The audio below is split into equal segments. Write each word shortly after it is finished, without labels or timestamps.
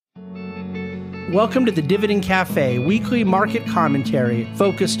Welcome to the Dividend Cafe, weekly market commentary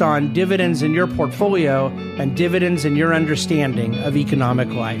focused on dividends in your portfolio and dividends in your understanding of economic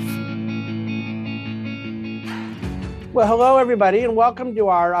life. Well, hello, everybody, and welcome to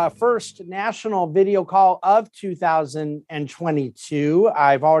our first national video call of 2022.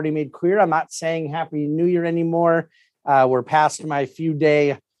 I've already made clear I'm not saying Happy New Year anymore. We're past my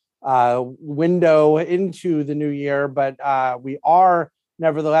few-day window into the new year, but we are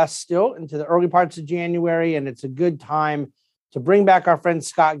nevertheless still into the early parts of January, and it's a good time to bring back our friend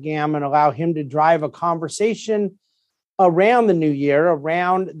Scott Gamm and allow him to drive a conversation around the new year,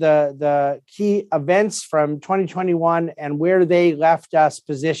 around the key events from 2021 and where they left us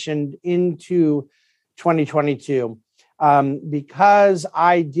positioned into 2022. Because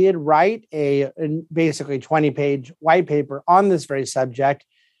I did write a basically 20-page white paper on this very subject,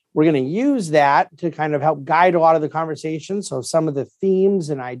 we're going to use that to kind of help guide a lot of the conversation. So some of the themes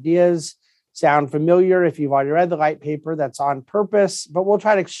and ideas sound familiar. If you've already read the white paper, that's on purpose, but we'll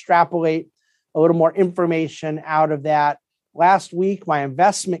try to extrapolate a little more information out of that. Last week, my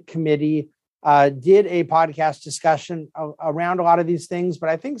investment committee did a podcast discussion around a lot of these things, but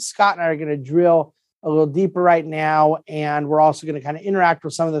I think Scott and I are going to drill a little deeper right now. And we're also going to kind of interact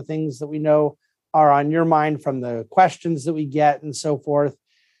with some of the things that we know are on your mind from the questions that we get and so forth.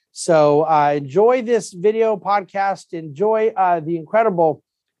 So enjoy this video podcast. Enjoy the incredible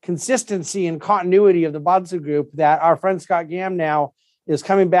consistency and continuity of the Bahnsen group that our friend Scott Gamm now is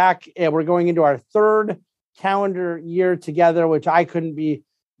coming back. And we're going into our third calendar year together, which I couldn't be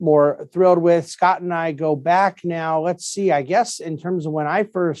more thrilled with. Scott and I go back now. Let's see, I guess in terms of when I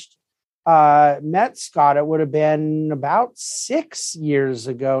first met Scott, it would have been about 6 years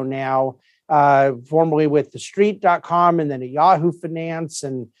ago now, formerly with thestreet.com and then at Yahoo Finance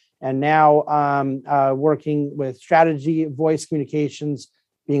and now working with Strategy Voice Communications,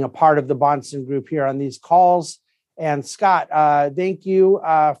 being a part of the Bahnsen group here on these calls. And Scott, thank you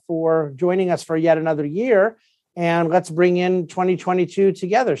for joining us for yet another year. And let's bring in 2022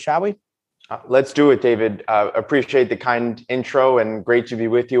 together, shall we? Let's do it, David. Appreciate the kind intro and great to be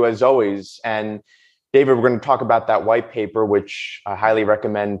with you as always. And David, we're going to talk about that white paper, which I highly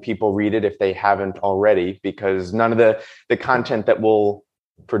recommend people read it if they haven't already, because none of the content that we'll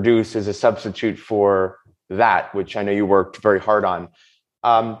produce is a substitute for that, which I know you worked very hard on.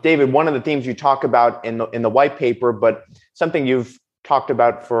 David, one of the themes you talk about in the white paper, but something you've talked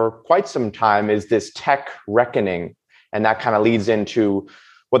about for quite some time is this tech reckoning. And that kind of leads into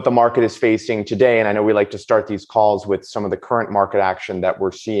what the market is facing today. And I know we like to start these calls with some of the current market action that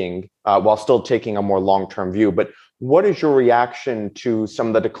we're seeing while still taking a more long-term view. But what is your reaction to some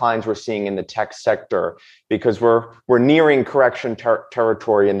of the declines we're seeing in the tech sector? Because we're nearing correction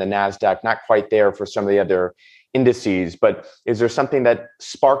territory in the NASDAQ, not quite there for some of the other indices. But is there something that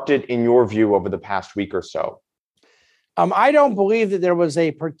sparked it in your view over the past week or so? I don't believe that there was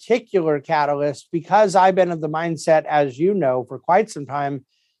a particular catalyst, because I've been of the mindset, as you know, for quite some time,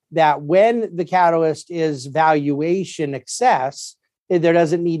 that when the catalyst is valuation excess, there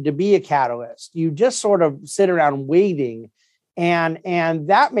doesn't need to be a catalyst. You just sort of sit around waiting. And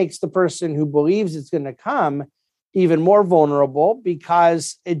that makes the person who believes it's going to come even more vulnerable,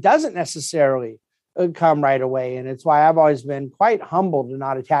 because it doesn't necessarily come right away. And it's why I've always been quite humble to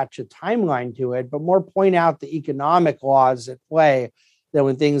not attach a timeline to it, but more point out the economic laws at play, that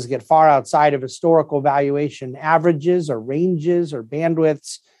when things get far outside of historical valuation averages or ranges or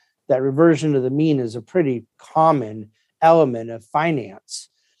bandwidths, that reversion to the mean is a pretty common element of finance.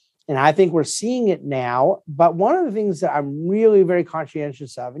 And I think we're seeing it now. But one of the things that I'm really very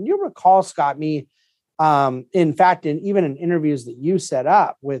conscientious of, and you recall, Scott, me, in fact, even in interviews that you set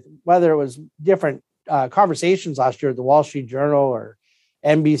up with, whether it was different conversations last year at the Wall Street Journal or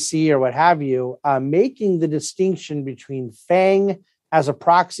NBC or what have you, making the distinction between FANG as a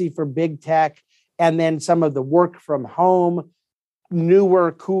proxy for big tech and then some of the work from home,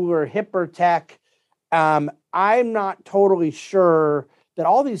 newer, cooler, hipper tech. I'm not totally sure that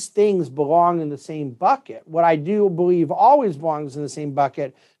all these things belong in the same bucket. What I do believe always belongs in the same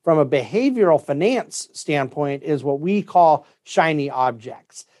bucket from a behavioral finance standpoint is what we call shiny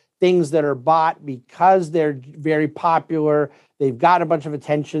objects, things that are bought because they're very popular. They've got a bunch of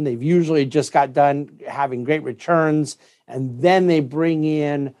attention. They've usually just got done having great returns, and then they bring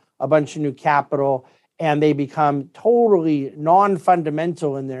in a bunch of new capital, and they become totally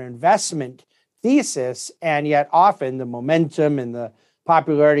non-fundamental in their investment thesis, and yet often the momentum and the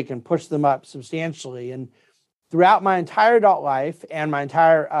popularity can push them up substantially. And throughout my entire adult life and my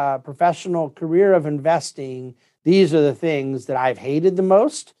entire professional career of investing, these are the things that I've hated the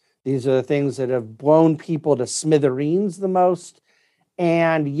most. These are the things that have blown people to smithereens the most.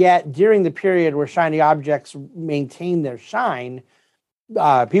 And yet during the period where shiny objects maintain their shine,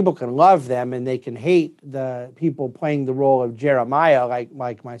 people can love them and they can hate the people playing the role of Jeremiah,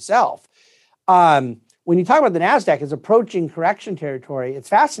 like myself. When you talk about the NASDAQ as approaching correction territory, it's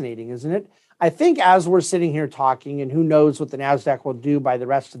fascinating, isn't it? I think as we're sitting here talking, and who knows what the NASDAQ will do by the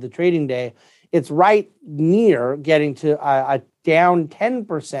rest of the trading day, it's right near getting to a down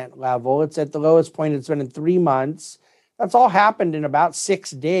 10% level. It's at the lowest point it's been in 3 months. That's all happened in about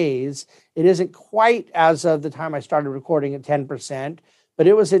 6 days. It isn't quite as of the time I started recording at 10%, but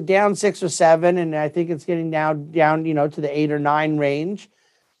it was at down 6 or 7, and I think it's getting down, to the 8 or 9 range.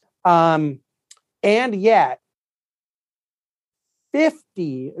 And yet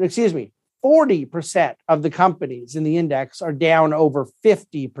 40% of the companies in the index are down over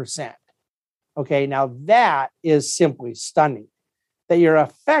 50%. Okay, now that is simply stunning. That you're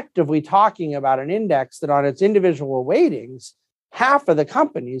effectively talking about an index that on its individual weightings, half of the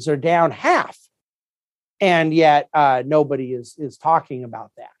companies are down half. And yet nobody is talking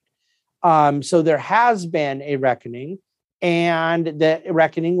about that. So there has been a reckoning, and the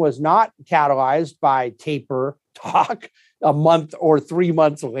reckoning was not catalyzed by taper talk a month or 3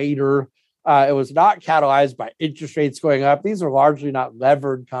 months later. It was not catalyzed by interest rates going up. These are largely not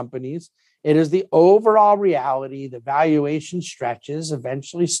levered companies. It is the overall reality. The valuation stretches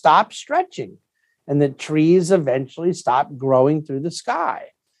eventually stop stretching, and the trees eventually stop growing through the sky.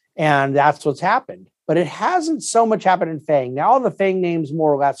 And that's what's happened. But it hasn't so much happened in FANG. Now, all the FANG names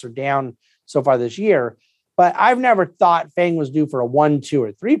more or less are down so far this year. But I've never thought FANG was due for a 1, 2,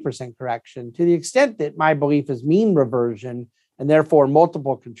 or 3% correction, to the extent that my belief is mean reversion and therefore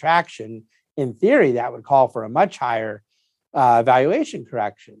multiple contraction. In theory, that would call for a much higher valuation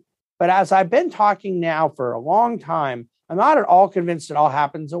correction. But as I've been talking now for a long time, I'm not at all convinced it all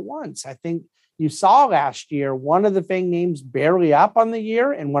happens at once. I think you saw last year, one of the FANG names barely up on the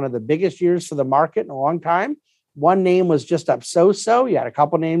year, and one of the biggest years for the market in a long time. One name was just up so-so. You had a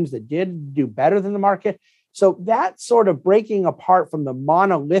couple names that did do better than the market. So that sort of breaking apart from the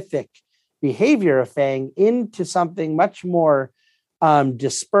monolithic behavior of FANG into something much more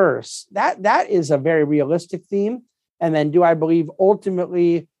dispersed, that is a very realistic theme. And then do I believe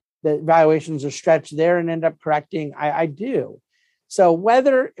ultimately that valuations are stretched there and end up correcting? I do. So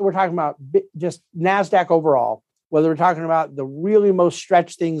whether we're talking about just NASDAQ overall, whether we're talking about the really most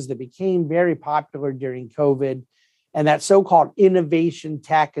stretched things that became very popular during COVID, and that so-called innovation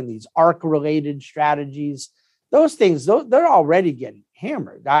tech and these ARC-related strategies, those things, they're already getting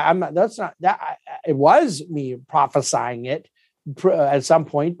hammered. It was me prophesying it at some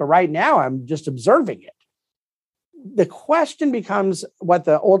point, but right now I'm just observing it. The question becomes what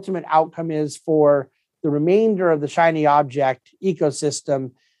the ultimate outcome is for the remainder of the shiny object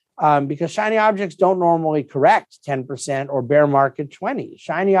ecosystem, because shiny objects don't normally correct 10% or bear market 20%.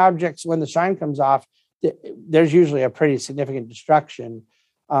 Shiny objects, when the shine comes off, there's usually a pretty significant destruction.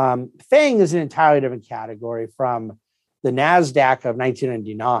 FANG is an entirely different category from the NASDAQ of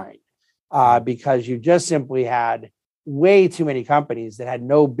 1999, because you just simply had way too many companies that had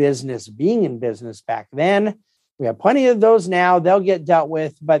no business being in business back then. We have plenty of those now. They'll get dealt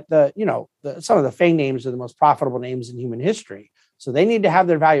with, but some of the FANG names are the most profitable names in human history. So they need to have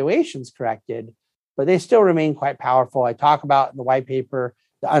their valuations corrected, but they still remain quite powerful. I talk about in the white paper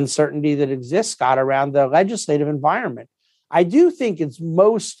the uncertainty that exists, Scott, around the legislative environment. I do think it's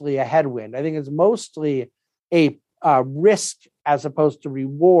mostly a headwind. I think it's mostly a risk as opposed to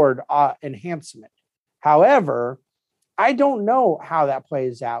reward enhancement. However, I don't know how that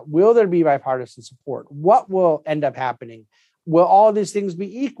plays out. Will there be bipartisan support? What will end up happening? Will all these things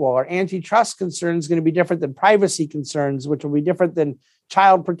be equal? Are antitrust concerns going to be different than privacy concerns, which will be different than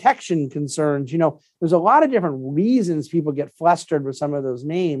child protection concerns? There's a lot of different reasons people get flustered with some of those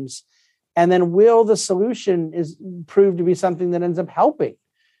names. And then will the solution prove to be something that ends up helping?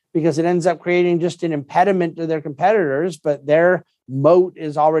 Because it ends up creating just an impediment to their competitors, but their moat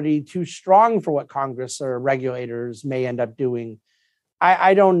is already too strong for what Congress or regulators may end up doing.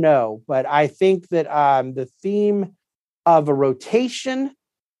 I don't know, but I think that the theme of a rotation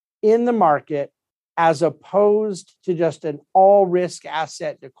in the market as opposed to just an all risk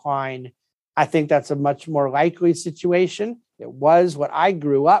asset decline, I think that's a much more likely situation. It was what I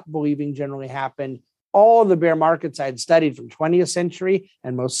grew up believing generally happened. All the bear markets I had studied from 20th century,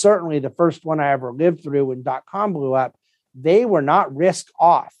 and most certainly the first one I ever lived through when .com blew up, they were not risk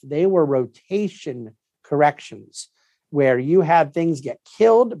off. They were rotation corrections where you had things get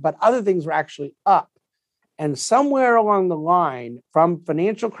killed, but other things were actually up. And somewhere along the line, from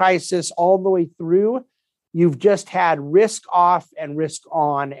financial crisis all the way through, you've just had risk off and risk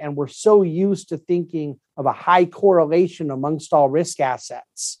on. And we're so used to thinking of a high correlation amongst all risk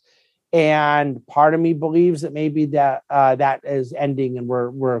assets. And part of me believes that maybe that is ending and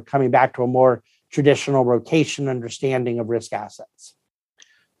we're coming back to a more traditional rotation understanding of risk assets.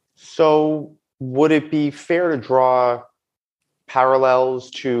 So would it be fair to draw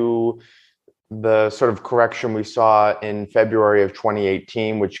parallels to the sort of correction we saw in February of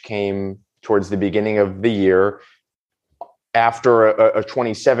 2018, which came towards the beginning of the year after a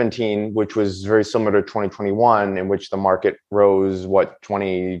 2017, which was very similar to 2021, in which the market rose,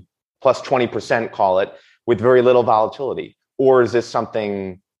 plus 20%, call it, with very little volatility? Or is this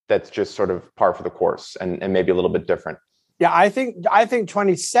something that's just sort of par for the course and maybe a little bit different? Yeah, I think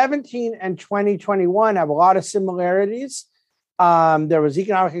 2017 and 2021 have a lot of similarities. There was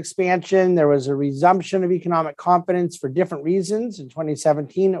economic expansion. There was a resumption of economic confidence for different reasons. In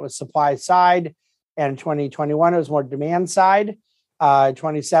 2017, it was supply side. And in 2021, it was more demand side.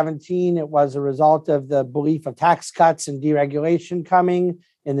 2017, it was a result of the belief of tax cuts and deregulation coming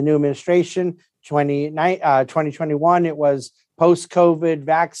in the new administration. 2021, it was post-COVID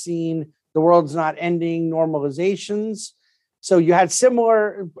vaccine, the world's not ending, normalizations. So you had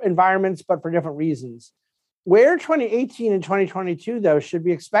similar environments, but for different reasons. Where 2018 and 2022, though, should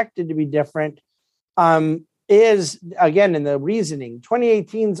be expected to be different is, again, in the reasoning.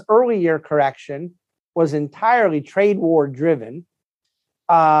 2018's early year correction was entirely trade war driven.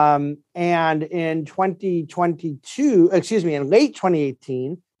 And in in late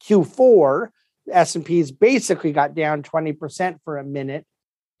 2018, Q4, the S&Ps basically got down 20% for a minute.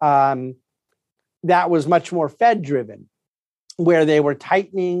 That was much more Fed driven, where they were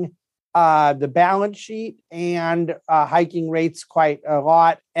tightening the balance sheet and hiking rates quite a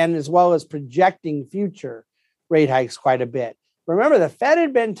lot, and as well as projecting future rate hikes quite a bit. Remember, the Fed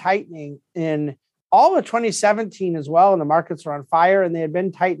had been tightening in all of 2017 as well, and the markets were on fire, and they had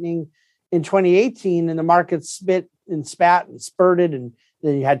been tightening in 2018, and the markets spit and spat and spurted, and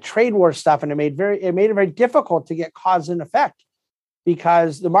then you had trade war stuff, and it made it very difficult to get cause and effect,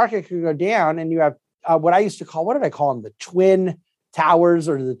 because the market could go down, and you have what I used to call, what did I call them? The twin towers,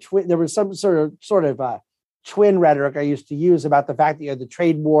 or the twin. There was some sort of twin rhetoric I used to use about the fact that you had the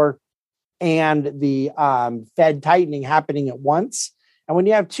trade war and the Fed tightening happening at once. And when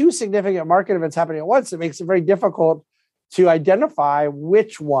you have two significant market events happening at once, it makes it very difficult to identify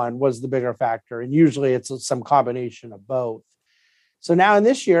which one was the bigger factor. And usually it's some combination of both. So now in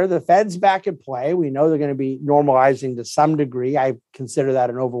this year, the Fed's back at play. We know they're going to be normalizing to some degree. I consider that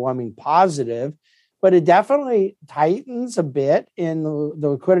an overwhelming positive, but it definitely tightens a bit in the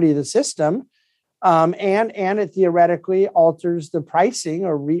liquidity of the system. And it theoretically alters the pricing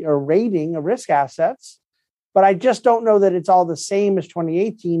or rating of risk assets. But I just don't know that it's all the same as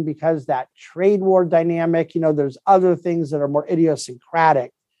 2018, because that trade war dynamic, there's other things that are more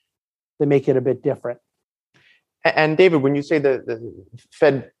idiosyncratic that make it a bit different. And David, when you say the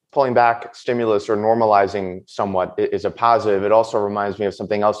Fed pulling back stimulus or normalizing somewhat is a positive, it also reminds me of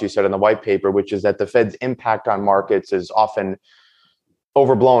something else you said in the white paper, which is that the Fed's impact on markets is often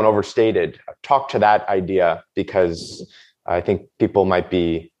overblown, overstated. Talk to that idea, because I think people might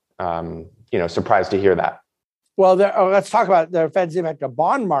be surprised to hear that. Well, let's talk about the Fed's impact on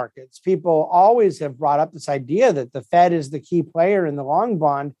bond markets. People always have brought up this idea that the Fed is the key player in the long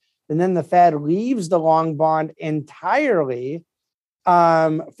bond, and then the Fed leaves the long bond entirely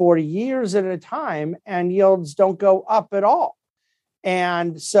for years at a time, and yields don't go up at all.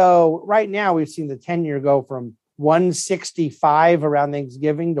 And so right now we've seen the 10-year go from 165 around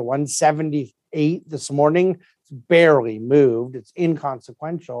Thanksgiving to 178 this morning. It's barely moved. It's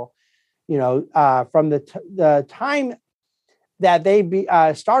inconsequential. From the time that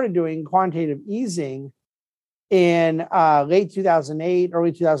they started doing quantitative easing in late 2008,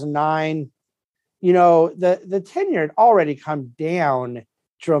 early 2009, the 10-year had already come down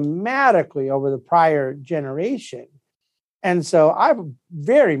dramatically over the prior generation. And so I'm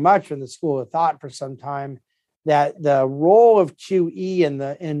very much in the school of thought for some time that the role of QE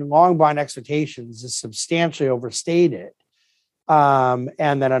in long bond expectations is substantially overstated. And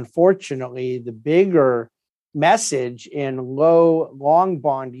that unfortunately, the bigger message in low long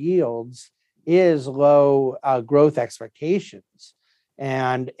bond yields is low growth expectations.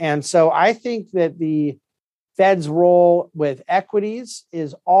 And so I think that the Fed's role with equities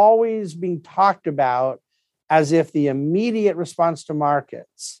is always being talked about as if the immediate response to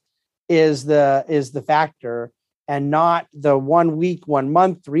markets is the factor, and not the 1 week, 1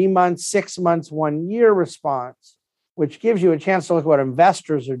 month, 3 months, 6 months, 1 year response, which gives you a chance to look at what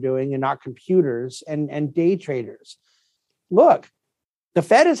investors are doing and not computers and day traders. Look, the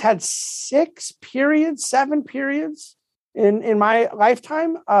Fed has had 7 periods in my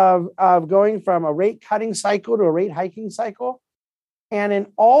lifetime of going from a rate cutting cycle to a rate hiking cycle. And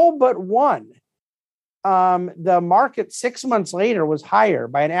in all but one, the market 6 months later was higher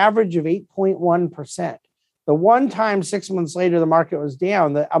by an average of 8.1%. The one time 6 months later the market was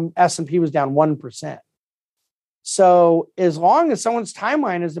down, the S&P was down 1%. So as long as someone's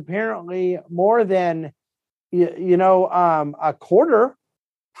timeline is apparently more than a quarter,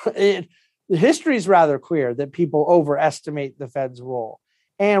 the history is rather clear that people overestimate the Fed's role.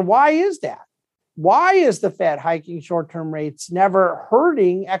 And why is that? Why is the Fed hiking short-term rates never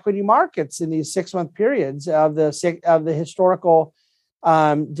hurting equity markets in these 6-month periods of the historical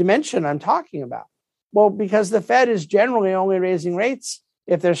dimension I'm talking about? Well, because the Fed is generally only raising rates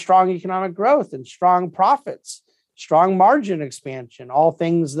if there's strong economic growth and strong profits, strong margin expansion, all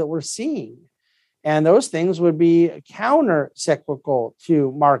things that we're seeing. And those things would be counter-cyclical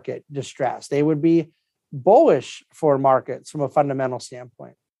to market distress. They would be bullish for markets from a fundamental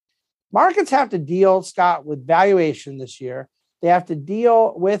standpoint. Markets have to deal, Scott, with valuation this year. They have to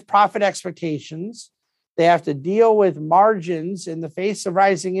deal with profit expectations. They have to deal with margins in the face of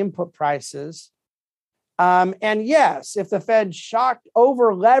rising input prices. And yes, if the Fed shocked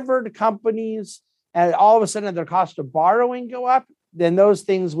over-levered companies and all of a sudden their cost of borrowing go up, then those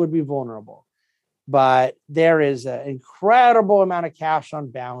things would be vulnerable. But there is an incredible amount of cash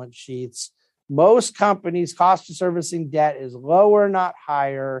on balance sheets. Most companies' cost of servicing debt is lower, not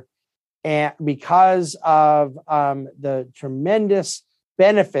higher. And because of the tremendous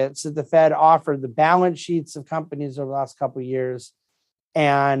benefits that the Fed offered the balance sheets of companies over the last couple of years.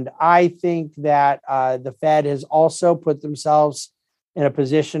 And I think that the Fed has also put themselves in a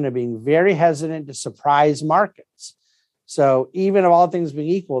position of being very hesitant to surprise markets. So even if all things being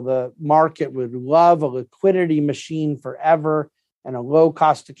equal, the market would love a liquidity machine forever and a low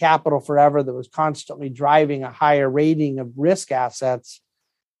cost of capital forever that was constantly driving a higher rating of risk assets.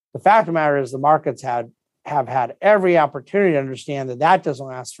 The fact of the matter is the markets have had every opportunity to understand that that doesn't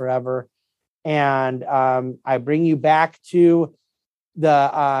last forever. And I bring you back to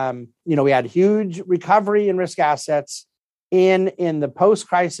the, we had huge recovery in risk assets in the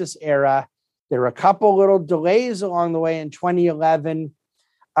post-crisis era. There were a couple little delays along the way in 2011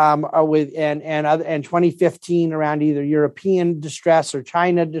 and 2015 around either European distress or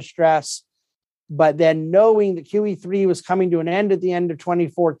China distress. But then knowing that QE3 was coming to an end at the end of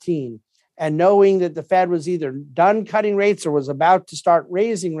 2014 and knowing that the Fed was either done cutting rates or was about to start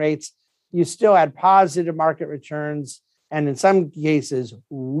raising rates, you still had positive market returns. And in some cases,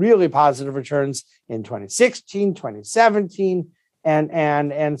 really positive returns in 2016, 2017,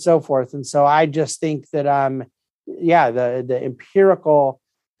 and so forth. And so I just think that, the empirical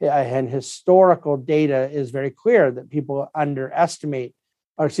and historical data is very clear that people overestimate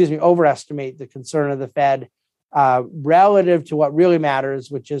the concern of the Fed relative to what really matters,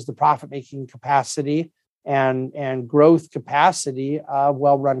 which is the profit-making capacity and growth capacity of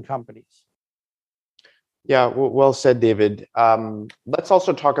well-run companies. Yeah, well said, David. Let's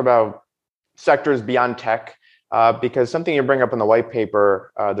also talk about sectors beyond tech, because something you bring up in the white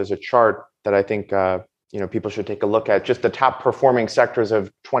paper, there's a chart that I think people should take a look at. Just the top performing sectors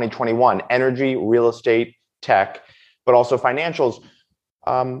of 2021: energy, real estate, tech, but also financials.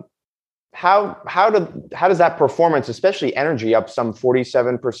 How does that performance, especially energy, up some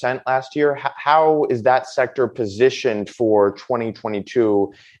 47% last year? How is that sector positioned for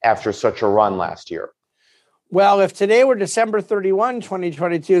 2022 after such a run last year? Well, if today were December 31,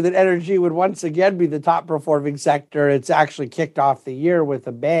 2022, then energy would once again be the top performing sector. It's actually kicked off the year with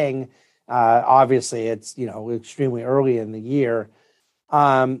a bang. Obviously, it's extremely early in the year.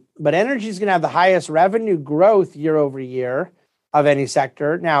 But energy is going to have the highest revenue growth year over year of any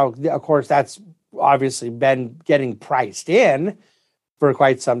sector. Now, of course, that's obviously been getting priced in for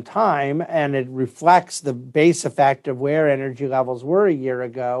quite some time, and it reflects the base effect of where energy levels were a year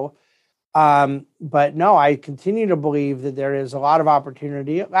ago. But no, I continue to believe that there is a lot of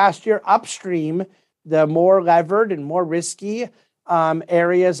opportunity. Last year, upstream, the more levered and more risky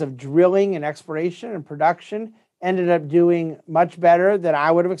areas of drilling and exploration and production ended up doing much better than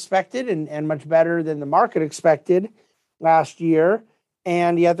I would have expected and much better than the market expected last year.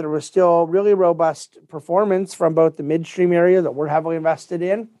 And yet there was still really robust performance from both the midstream area that we're heavily invested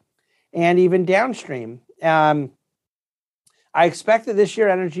in and even downstream. I expect that this year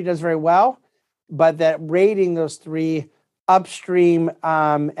energy does very well, but that rating those three upstream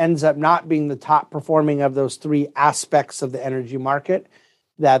ends up not being the top performing of those three aspects of the energy market,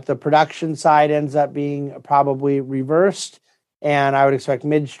 that the production side ends up being probably reversed. And I would expect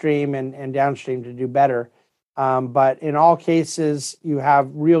midstream and downstream to do better. But in all cases, you have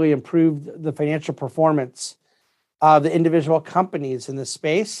really improved the financial performance the individual companies in the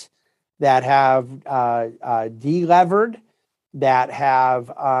space that have delevered, that have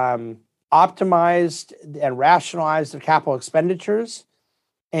optimized and rationalized their capital expenditures.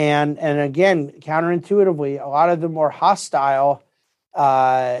 And again, counterintuitively, a lot of the more hostile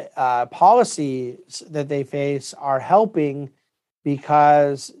policies that they face are helping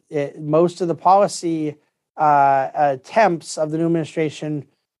because most of the policy attempts of the new administration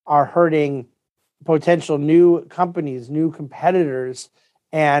are hurting potential new companies, new competitors,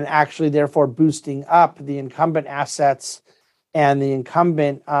 and actually therefore boosting up the incumbent assets and the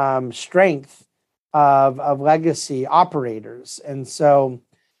incumbent strength of legacy operators. And so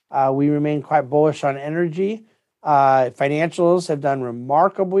we remain quite bullish on energy. Financials have done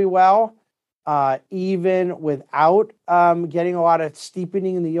remarkably well, even without getting a lot of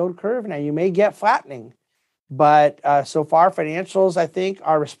steepening in the yield curve. Now, you may get flattening, but so far, financials, I think,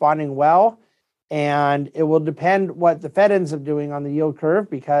 are responding well. And it will depend what the Fed ends up doing on the yield curve,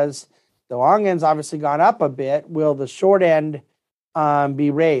 because the long end's obviously gone up a bit. Will the short end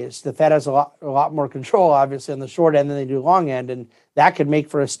be raised? The Fed has a lot more control, obviously, on the short end than they do long end, and that could make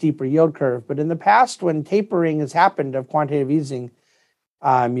for a steeper yield curve. But in the past, when tapering has happened of quantitative easing,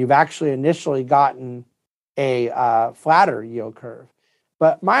 you've actually initially gotten a flatter yield curve.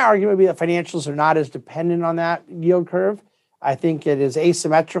 But my argument would be that financials are not as dependent on that yield curve. I think it is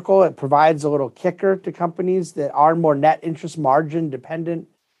asymmetrical. It provides a little kicker to companies that are more net interest margin dependent.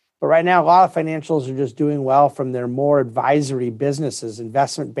 But right now, a lot of financials are just doing well from their more advisory businesses,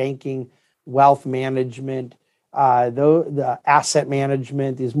 investment banking, wealth management, the asset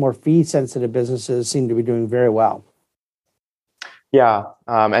management. These more fee-sensitive businesses seem to be doing very well. Yeah,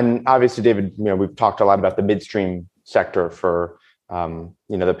 and obviously, David, we've talked a lot about the midstream sector for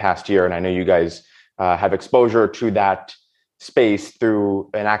the past year, and I know you guys have exposure to that space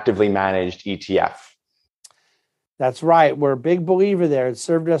through an actively managed ETF. That's right. We're a big believer there. It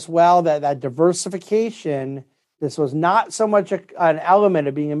served us well, that diversification. This was not so much an element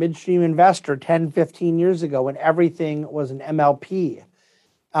of being a midstream investor 10, 15 years ago when everything was an MLP.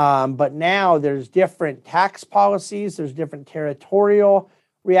 But now there's different tax policies, there's different territorial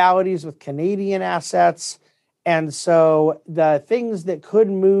realities with Canadian assets. And so the things that could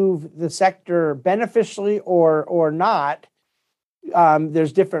move the sector beneficially or not,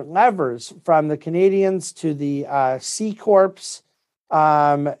 there's different levers from the Canadians to the C Corps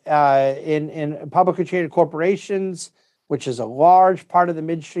in publicly traded corporations, which is a large part of the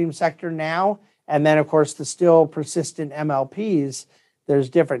midstream sector now. And then, of course, the still persistent MLPs. There's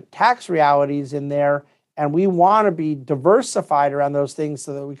different tax realities in there. And we want to be diversified around those things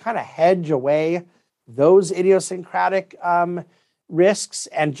so that we kind of hedge away those idiosyncratic risks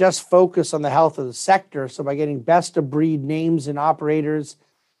and just focus on the health of the sector. So by getting best of breed names and operators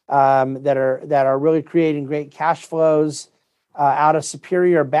that are really creating great cash flows out of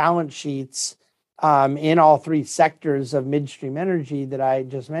superior balance sheets in all three sectors of midstream energy that I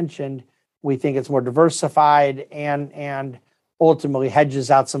just mentioned, we think it's more diversified and ultimately hedges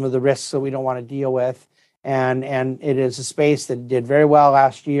out some of the risks that we don't want to deal with. And it is a space that did very well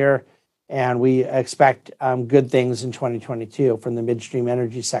last year. And we expect good things in 2022 from the midstream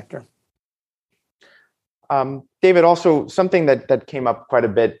energy sector. David, also something that came up quite a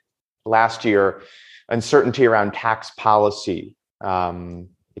bit last year, uncertainty around tax policy.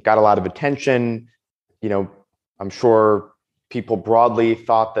 It got a lot of attention. I'm sure people broadly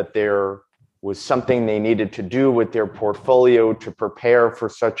thought that there was something they needed to do with their portfolio to prepare for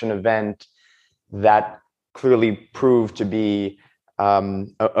such an event. That clearly proved to be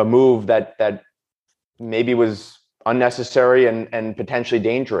a move that maybe was unnecessary and potentially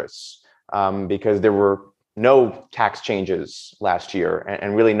dangerous because there were no tax changes last year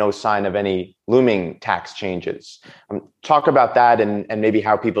and really no sign of any looming tax changes. Talk about that and maybe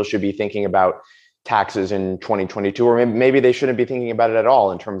how people should be thinking about taxes in 2022, or maybe they shouldn't be thinking about it at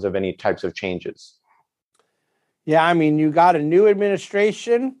all in terms of any types of changes. Yeah, I mean, you got a new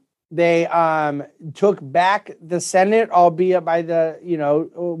administration. They took back the Senate, albeit by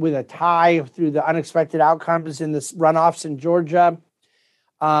with a tie through the unexpected outcomes in the runoffs in Georgia.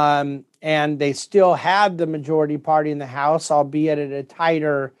 And they still had the majority party in the House, albeit at a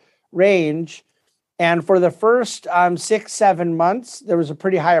tighter range. And for the first 6-7 months, there was a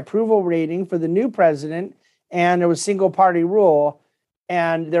pretty high approval rating for the new president, and there was single party rule,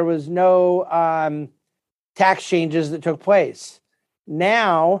 and there was no tax changes that took place.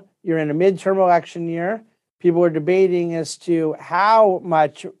 Now you're in a midterm election year. People are debating as to how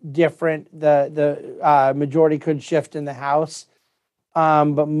much different the majority could shift in the House.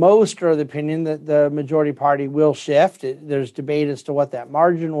 But most are of the opinion that the majority party will shift. There's debate as to what that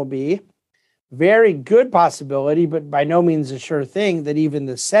margin will be. very good possibility, but by no means a sure thing, that even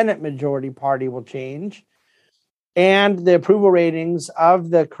the Senate majority party will change. And the approval ratings of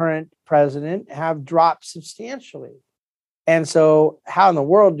the current president have dropped substantially. And so how in the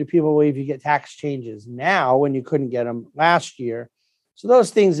world do people believe you get tax changes now when you couldn't get them last year? So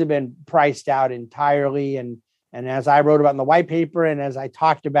those things have been priced out entirely. And as I wrote about in the white paper, and as I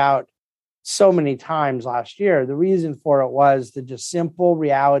talked about so many times last year, the reason for it was the just simple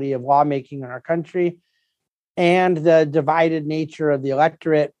reality of lawmaking in our country and the divided nature of the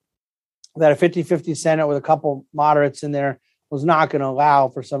electorate, that a 50-50 Senate with a couple moderates in there was not going to allow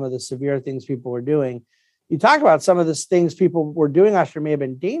for some of the severe things people were doing. You talk about some of the things people were doing last year may have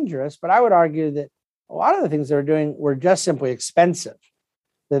been dangerous, but I would argue that a lot of the things they were doing were just simply expensive.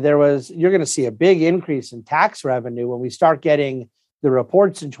 That you're going to see a big increase in tax revenue when we start getting the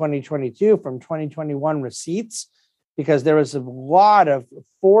reports in 2022 from 2021 receipts, because there was a lot of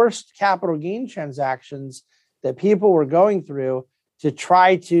forced capital gain transactions that people were going through to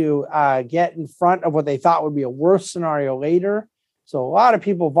try to get in front of what they thought would be a worse scenario later. So a lot of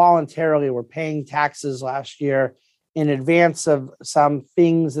people voluntarily were paying taxes last year in advance of some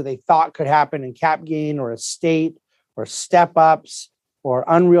things that they thought could happen in cap gain or estate or step ups or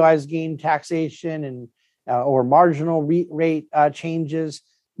unrealized gain taxation and or marginal rate changes,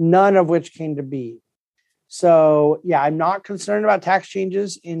 none of which came to be. So yeah, I'm not concerned about tax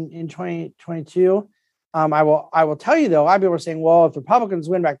changes in 2022. I will tell you though, a lot of people are saying, well, if Republicans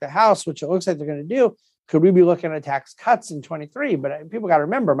win back the House, which it looks like they're going to do, could we be looking at tax cuts in 23? But people got to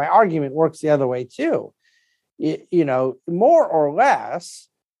remember, my argument works the other way too. More or less,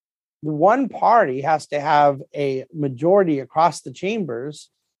 the one party has to have a majority across the chambers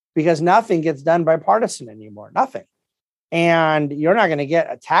because nothing gets done bipartisan anymore, nothing. And you're not going to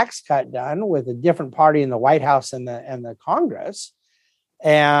get a tax cut done with a different party in the White House and the Congress.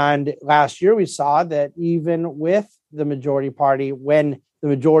 And last year we saw that even with the majority party, when the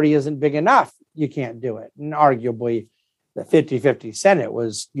majority isn't big enough, you can't do it. And arguably the 50-50 Senate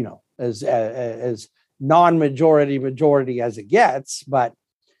was, as non-majority majority as it gets. But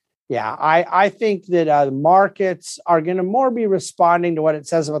yeah, I think that the markets are going to more be responding to what it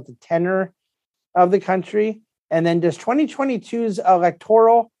says about the tenor of the country. And then does 2022's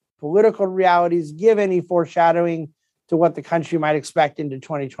electoral political realities give any foreshadowing to what the country might expect into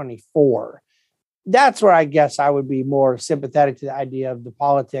 2024? That's where I guess I would be more sympathetic to the idea of the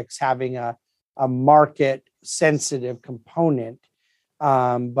politics having a market sensitive component.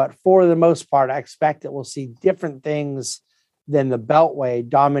 But for the most part, I expect that we'll see different things than the Beltway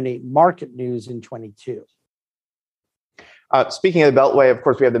dominate market news in 22. Speaking of the Beltway, of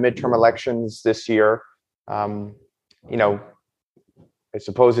course, we have the midterm elections this year. I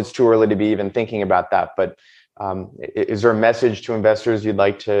suppose it's too early to be even thinking about that, but is there a message to investors you'd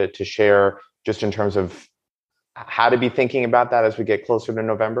like to share just in terms of how to be thinking about that as we get closer to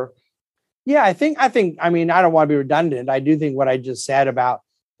November? Yeah, I think, I mean, I don't want to be redundant. I do think what I just said about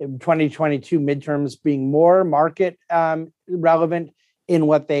 2022 midterms being more market relevant in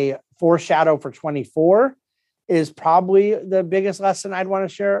what they foreshadow for 24 is probably the biggest lesson I'd want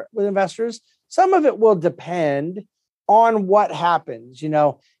to share with investors. Some of it will depend on what happens.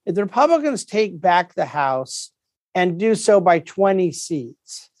 If the Republicans take back the House and do so by 20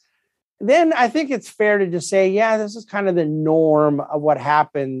 seats, then I think it's fair to just say, yeah, this is kind of the norm of what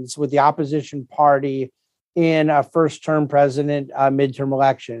happens with the opposition party in a first-term president midterm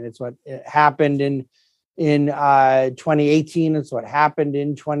election. It's what happened in 2018. It's what happened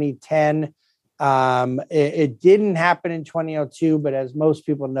in 2010. It didn't happen in 2002, but as most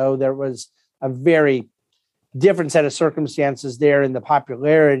people know, there was a very different set of circumstances there in the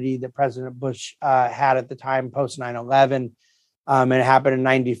popularity that President Bush had at the time post 9/11. And it happened in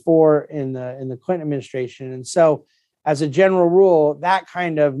 94 in the Clinton administration. And so as a general rule, that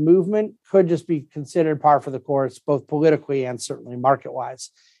kind of movement could just be considered par for the course, both politically and certainly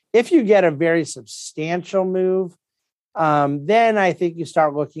market-wise. If you get a very substantial move, then I think you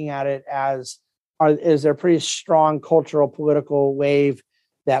start looking at it as, is there a pretty strong cultural political wave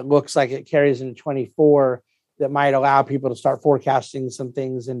that looks like it carries into 24 that might allow people to start forecasting some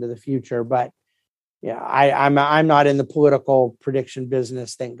things into the future. But yeah, I'm not in the political prediction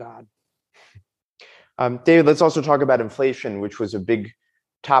business, thank God. David, let's also talk about inflation, which was a big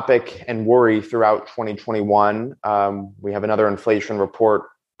topic and worry throughout 2021. We have another inflation report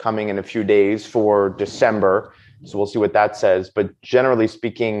coming in a few days for December, so we'll see what that says. But generally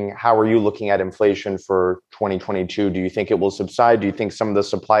speaking, how are you looking at inflation for 2022? Do you think it will subside? Do you think some of the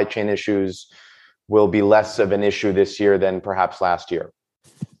supply chain issues will be less of an issue this year than perhaps last year?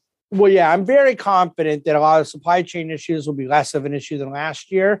 Well, yeah, I'm very confident that a lot of supply chain issues will be less of an issue than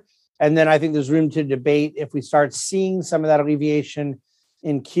last year. And then I think there's room to debate if we start seeing some of that alleviation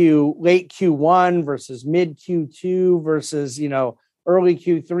in late Q1 versus mid Q2 versus, early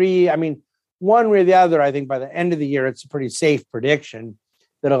Q3. I mean, one way or the other, I think by the end of the year, it's a pretty safe prediction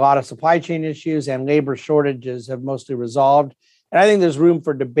that a lot of supply chain issues and labor shortages have mostly resolved. And I think there's room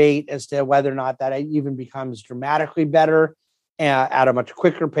for debate as to whether or not that even becomes dramatically better at a much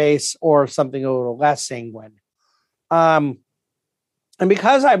quicker pace or something a little less sanguine. And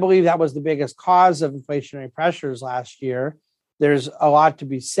because I believe that was the biggest cause of inflationary pressures last year, there's a lot to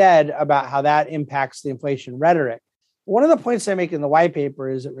be said about how that impacts the inflation rhetoric. One of the points I make in the white paper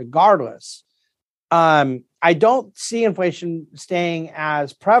is that regardless, I don't see inflation staying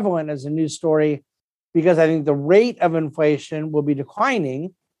as prevalent as a news story because I think the rate of inflation will be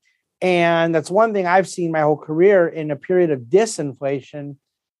declining. And that's one thing I've seen my whole career in a period of disinflation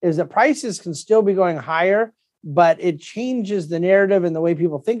is that prices can still be going higher, but it changes the narrative and the way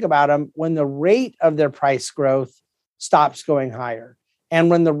people think about them when the rate of their price growth stops going higher and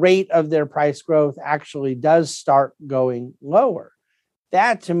when the rate of their price growth actually does start going lower.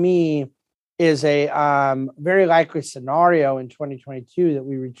 That to me is a very likely scenario in 2022 that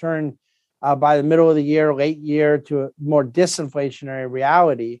we return by the middle of the year, late year, to a more disinflationary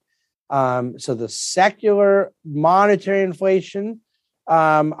reality. So the secular monetary inflation,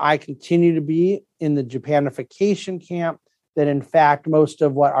 I continue to be in the Japanification camp, that in fact, most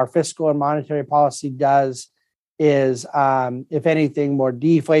of what our fiscal and monetary policy does is, if anything, more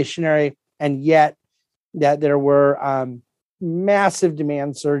deflationary, and yet that there were massive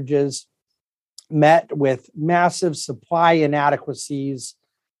demand surges met with massive supply inadequacies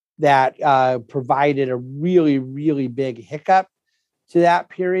that provided a really, really big hiccup to that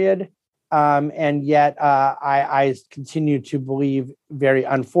period. And yet I continue to believe, very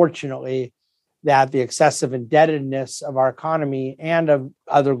unfortunately, that the excessive indebtedness of our economy and of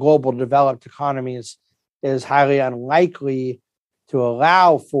other global developed economies is highly unlikely to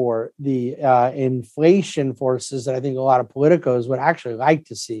allow for the inflation forces that I think a lot of politicos would actually like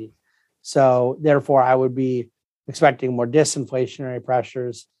to see. So therefore, I would be expecting more disinflationary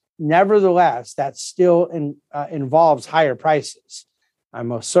pressures. Nevertheless, that still involves higher prices. I'm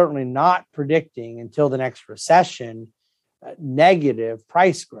most certainly not predicting until the next recession negative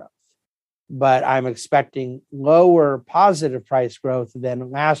price growth, but I'm expecting lower positive price growth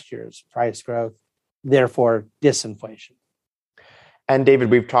than last year's price growth, therefore disinflation. And David,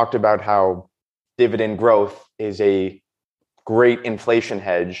 we've talked about how dividend growth is a great inflation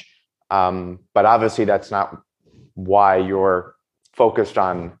hedge, but obviously that's not why you're focused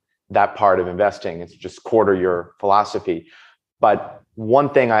on that part of investing. It's just core to your philosophy. But one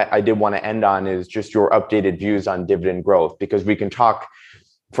thing I did want to end on is just your updated views on dividend growth, because we can talk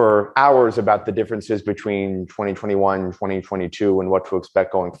for hours about the differences between 2021, 2022, and what to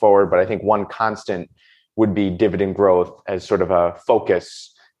expect going forward. But I think one constant would be dividend growth as sort of a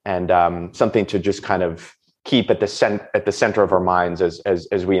focus and something to just kind of keep at the center of our minds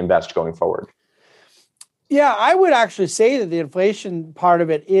as we invest going forward. Yeah, I would actually say that the inflation part of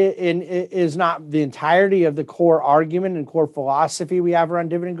it is not the entirety of the core argument and core philosophy we have around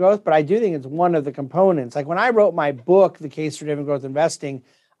dividend growth, but I do think it's one of the components. Like when I wrote my book, The Case for Dividend Growth Investing,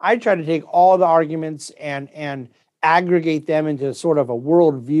 I tried to take all the arguments and aggregate them into sort of a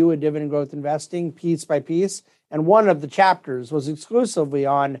worldview of dividend growth investing piece by piece. And one of the chapters was exclusively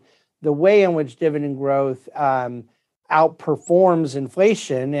on the way in which dividend growth outperforms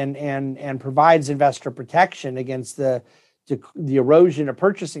inflation and provides investor protection against the erosion of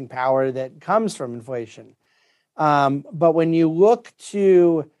purchasing power that comes from inflation. But when you look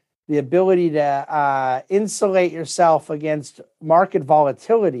to the ability to insulate yourself against market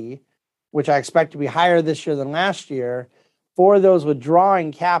volatility, which I expect to be higher this year than last year, for those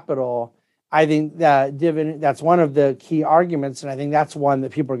withdrawing capital, I think that that's one of the key arguments, and I think that's one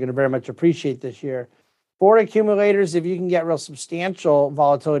that people are going to very much appreciate this year. For accumulators, if you can get real substantial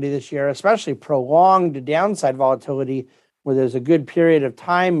volatility this year, especially prolonged downside volatility, where there's a good period of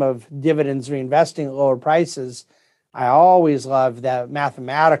time of dividends reinvesting at lower prices, I always love that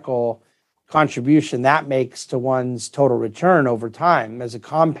mathematical contribution that makes to one's total return over time as a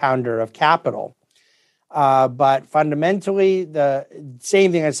compounder of capital. But fundamentally, the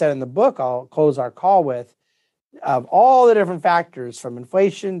same thing I said in the book, I'll close our call with, of all the different factors from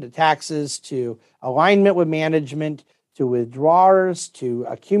inflation to taxes to alignment with management to withdrawers to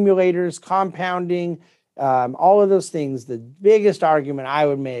accumulators, compounding, all of those things, the biggest argument I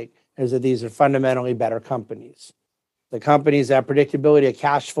would make is that these are fundamentally better companies. The companies that have predictability of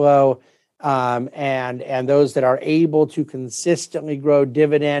cash flow and those that are able to consistently grow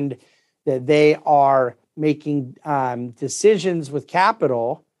dividend, that they are making decisions with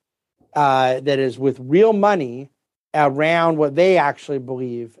capital that is with real money around what they actually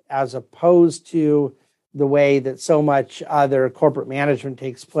believe, as opposed to the way that so much other corporate management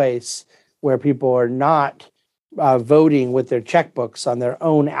takes place, where people are not voting with their checkbooks on their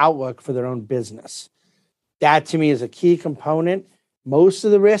own outlook for their own business. That to me is a key component. Most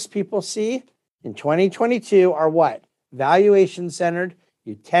of the risks people see in 2022 are what? Valuation centered.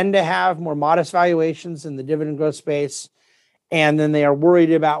 You tend to have more modest valuations in the dividend growth space. And then they are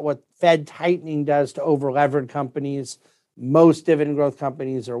worried about what Fed tightening does to over-levered companies. Most dividend growth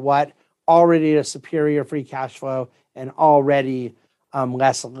companies are what? Already a superior free cash flow and already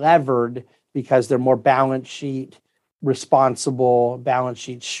less levered, because they're more balance sheet responsible, balance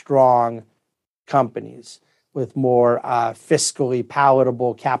sheet strong companies with more fiscally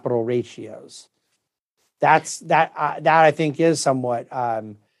palatable capital ratios. That I think is somewhat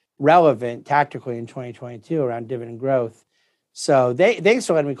relevant tactically in 2022 around dividend growth. So thanks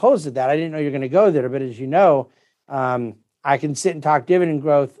for letting me close with that. I didn't know you were going to go there, but as you know, I can sit and talk dividend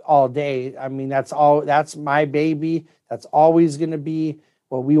growth all day. I mean, that's my baby. That's always going to be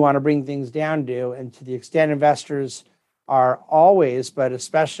what we want to bring things down to. And to the extent investors are always, but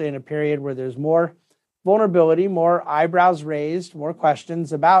especially in a period where there's more vulnerability, more eyebrows raised, more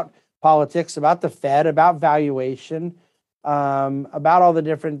questions about politics, about the Fed, about valuation, about all the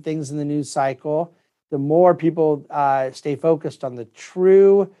different things in the news cycle, the more people stay focused on the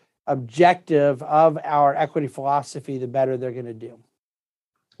true objective of our equity philosophy, the better they're going to do.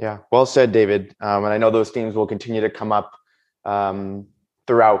 Yeah, well said, David. And I know those themes will continue to come up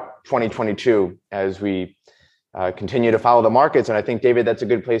throughout 2022 as we continue to follow the markets. And I think, David, that's a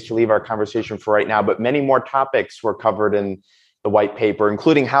good place to leave our conversation for right now. But many more topics were covered in the white paper,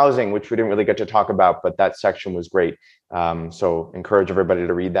 including housing, which we didn't really get to talk about, but that section was great. So encourage everybody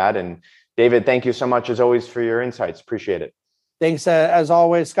to read that. And David, thank you so much, as always, for your insights. Appreciate it. Thanks, as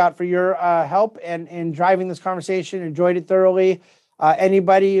always, Scott, for your help and in driving this conversation. Enjoyed it thoroughly.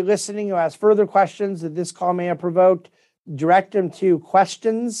 Anybody listening who has further questions that this call may have provoked, direct them to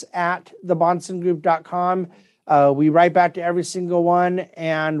questions@thebahnsengroup.com. We write back to every single one,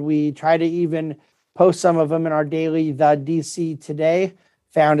 and we try to even post some of them in our daily The DC Today,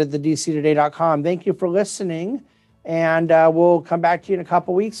 found at thedctoday.com. Thank you for listening, and we'll come back to you in a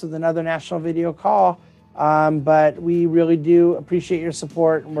couple weeks with another national video call. But we really do appreciate your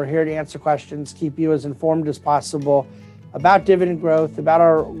support, and we're here to answer questions, keep you as informed as possible about dividend growth, about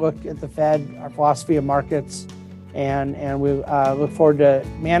our look at the Fed, our philosophy of markets, and we look forward to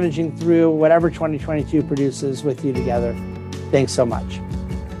managing through whatever 2022 produces with you together. Thanks so much.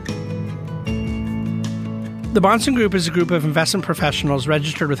 The Bahnsen Group is a group of investment professionals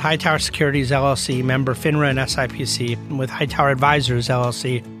registered with Hightower Securities, LLC, member FINRA and SIPC, and with Hightower Advisors,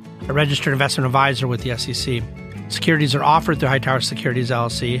 LLC, a registered investment advisor with the SEC. Securities are offered through Hightower Securities,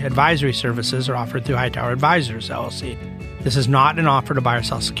 LLC. Advisory services are offered through Hightower Advisors, LLC. This is not an offer to buy or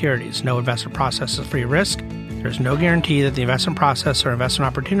sell securities. No investment process is free of risk. There is no guarantee that the investment process or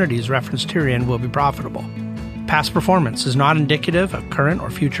investment opportunities referenced herein will be profitable. Past performance is not indicative of current or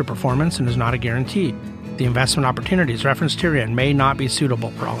future performance and is not a guarantee. The investment opportunities referenced herein may not be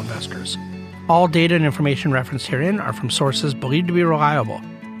suitable for all investors. All data and information referenced herein are from sources believed to be reliable.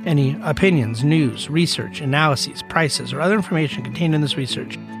 Any opinions, news, research, analyses, prices, or other information contained in this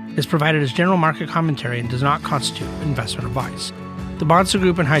research is provided as general market commentary and does not constitute investment advice. The Bahnsen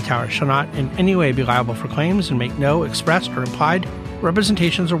Group and Hightower shall not in any way be liable for claims and make no expressed or implied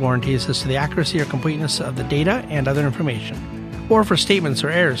representations or warranties as to the accuracy or completeness of the data and other information, or for statements or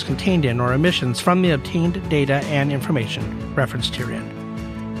errors contained in or omissions from the obtained data and information referenced herein.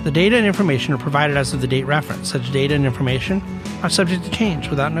 The data and information are provided as of the date referenced. Such data and information are subject to change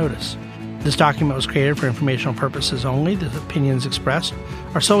without notice. This document was created for informational purposes only. The opinions expressed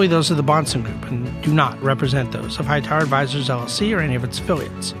are solely those of the Bahnsen Group and do not represent those of Hightower Advisors, LLC, or any of its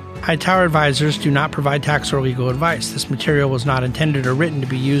affiliates. Hightower Advisors do not provide tax or legal advice. This material was not intended or written to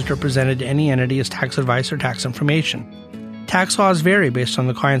be used or presented to any entity as tax advice or tax information. Tax laws vary based on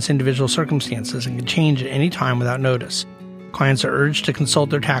the client's individual circumstances and can change at any time without notice. Clients are urged to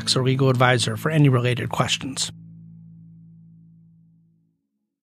consult their tax or legal advisor for any related questions.